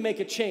king to make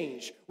a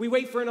change. We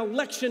wait for an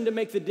election to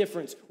make the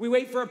difference. We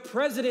wait for a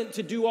president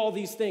to do all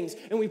these things.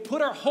 And we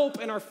put our hope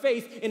and our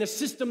faith in a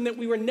system that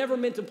we were never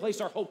meant to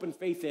place our hope and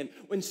faith in.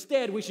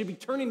 Instead, we should be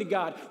turning to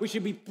God. We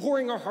should be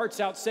pouring our hearts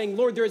out saying,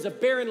 Lord, there is a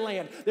barren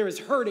land. There is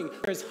hurting.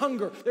 There is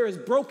hunger. There is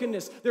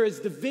brokenness. There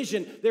is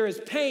division. There is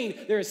pain.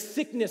 There is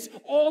sickness.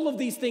 All of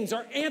these things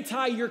are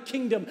anti your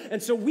kingdom.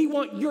 And so we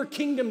want your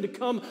kingdom to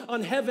come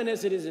on heaven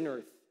as it is in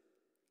earth.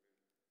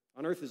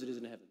 On earth as it is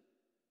in heaven.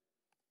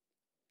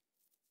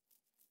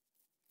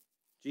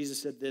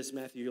 Jesus said this,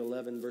 Matthew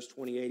 11, verse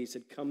 28. He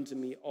said, come to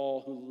me,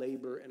 all who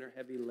labor and are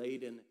heavy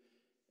laden,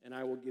 and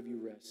I will give you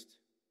rest.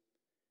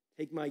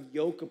 Take my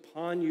yoke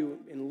upon you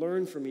and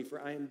learn from me, for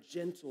I am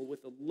gentle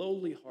with a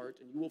lowly heart,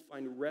 and you will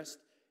find rest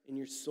in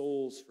your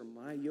souls, for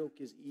my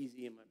yoke is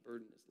easy and my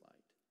burden is light.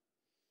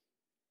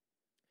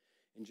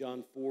 In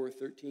John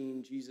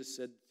 4:13, Jesus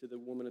said to the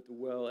woman at the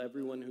well,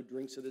 everyone who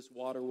drinks of this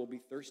water will be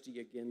thirsty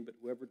again, but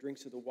whoever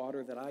drinks of the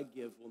water that I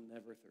give will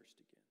never thirst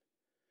again.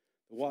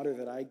 The water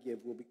that I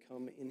give will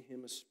become in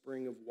him a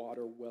spring of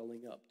water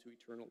welling up to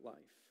eternal life.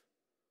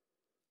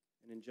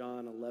 And in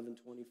John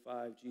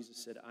 11:25, Jesus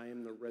said, I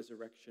am the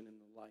resurrection and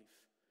the life.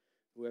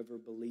 Whoever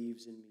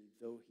believes in me,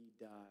 though he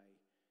die,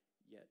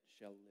 yet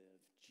shall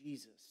live.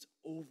 Jesus,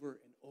 over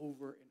and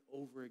over and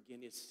over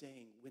again, is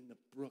saying, when the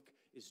brook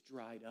is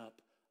dried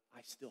up, I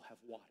still have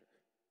water.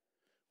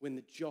 When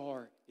the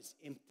jar is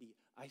empty,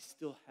 I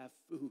still have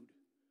food.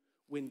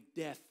 When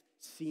death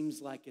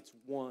seems like it's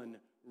won,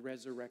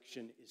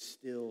 resurrection is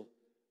still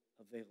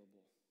available.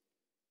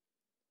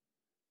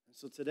 And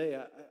so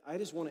today, I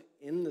just want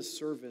to end the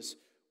service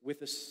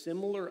with a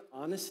similar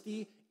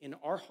honesty in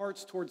our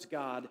hearts towards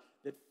God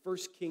that 1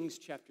 Kings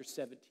chapter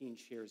 17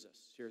 shares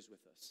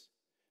with us.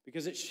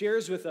 Because it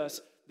shares with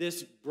us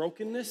this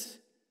brokenness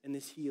and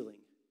this healing.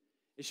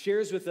 It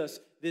shares with us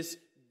this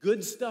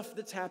good stuff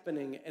that's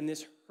happening and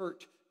this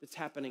hurt that's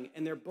happening.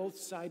 And they're both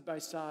side by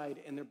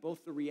side, and they're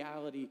both the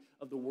reality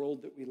of the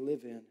world that we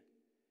live in.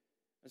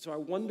 And so I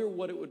wonder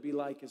what it would be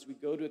like as we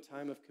go to a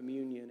time of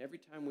communion. Every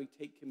time we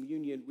take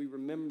communion, we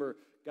remember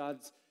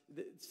God's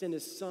sent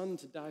his son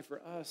to die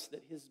for us,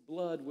 that his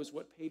blood was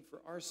what paid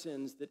for our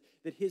sins,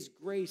 that his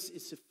grace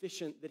is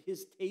sufficient, that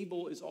his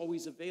table is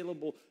always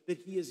available, that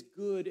he is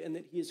good and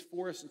that he is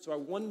for us. And so I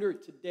wonder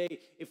today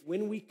if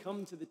when we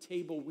come to the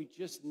table, we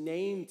just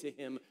name to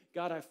him,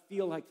 God, I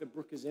feel like the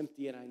brook is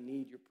empty and I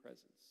need your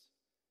presence.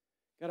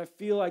 God, I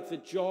feel like the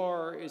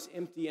jar is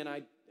empty and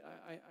I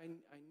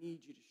need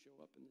you to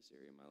show up in this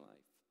area of my life.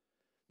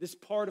 This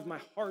part of my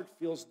heart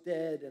feels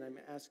dead and I'm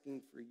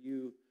asking for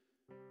you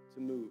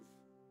to move.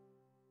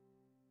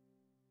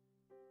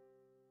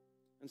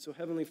 And so,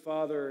 Heavenly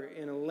Father,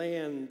 in a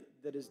land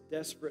that is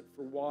desperate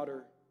for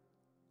water,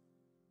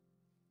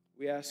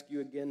 we ask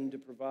you again to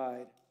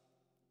provide.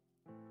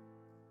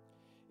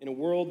 In a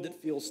world that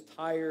feels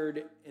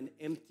tired and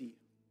empty,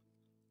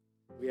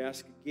 we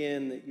ask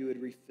again that you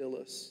would refill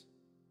us.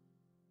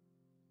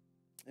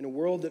 In a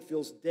world that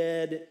feels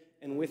dead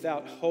and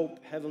without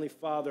hope, Heavenly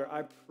Father,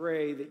 I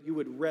pray that you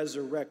would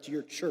resurrect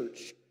your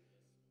church.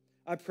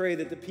 I pray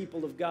that the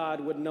people of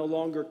God would no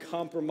longer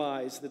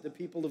compromise, that the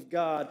people of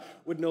God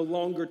would no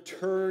longer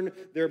turn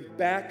their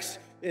backs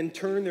and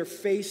turn their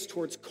face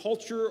towards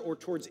culture or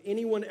towards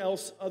anyone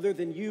else other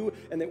than you,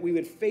 and that we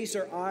would face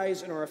our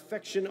eyes and our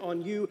affection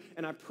on you.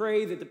 And I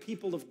pray that the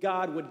people of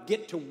God would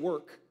get to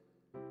work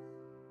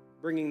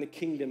bringing the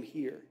kingdom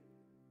here.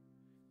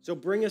 So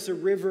bring us a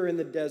river in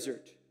the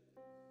desert.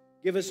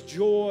 Give us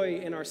joy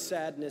in our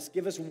sadness.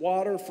 Give us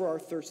water for our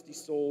thirsty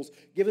souls.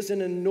 Give us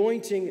an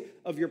anointing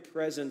of your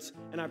presence.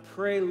 And I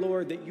pray,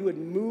 Lord, that you would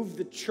move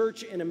the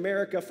church in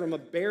America from a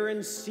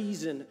barren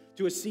season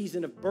to a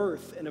season of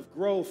birth and of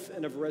growth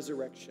and of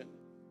resurrection.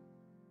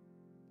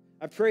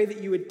 I pray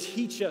that you would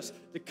teach us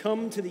to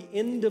come to the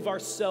end of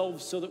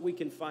ourselves so that we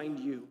can find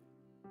you.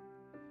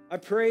 I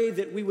pray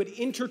that we would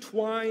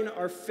intertwine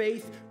our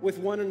faith with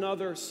one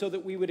another so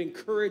that we would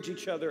encourage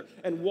each other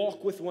and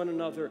walk with one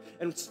another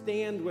and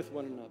stand with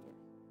one another.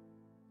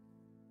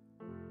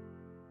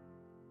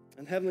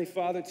 And Heavenly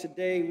Father,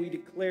 today we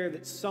declare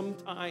that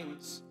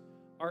sometimes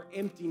our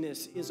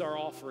emptiness is our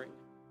offering.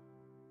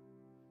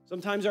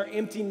 Sometimes our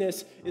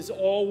emptiness is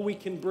all we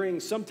can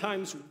bring.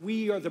 Sometimes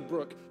we are the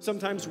brook.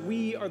 Sometimes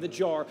we are the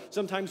jar.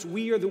 Sometimes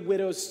we are the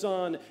widow's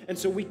son. And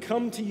so we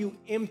come to you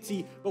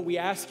empty, but we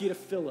ask you to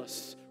fill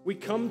us. We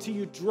come to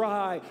you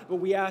dry, but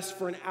we ask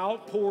for an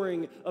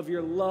outpouring of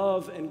your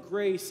love and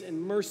grace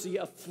and mercy,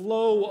 a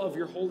flow of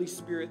your Holy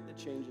Spirit that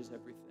changes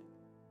everything.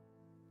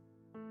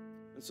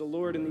 And so,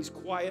 Lord, in these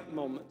quiet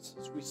moments,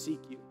 as we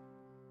seek you,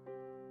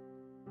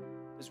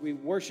 as we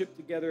worship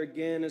together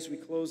again, as we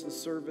close the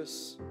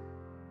service,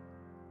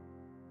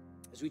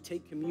 as we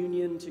take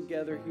communion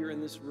together here in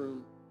this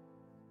room,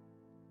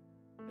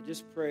 I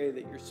just pray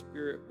that your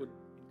Spirit would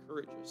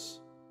encourage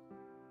us,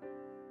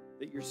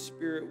 that your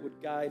Spirit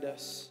would guide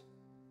us,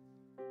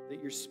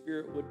 that your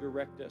Spirit would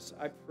direct us.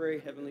 I pray,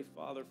 Heavenly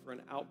Father, for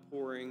an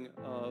outpouring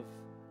of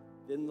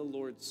 "Then the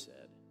Lord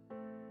said"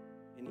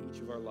 in each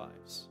of our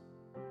lives.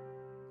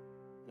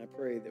 And I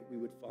pray that we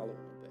would follow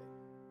and obey.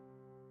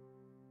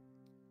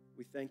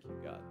 We thank you,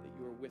 God, that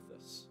you are with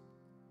us.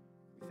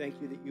 We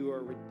thank you that you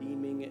are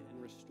redeeming and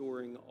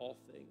restoring all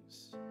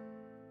things.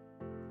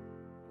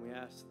 And we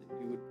ask that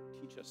you would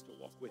teach us to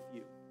walk with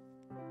you.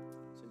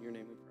 It's in your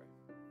name we pray.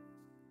 Amen.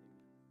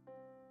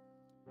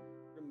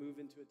 We're going to move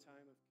into a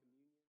time of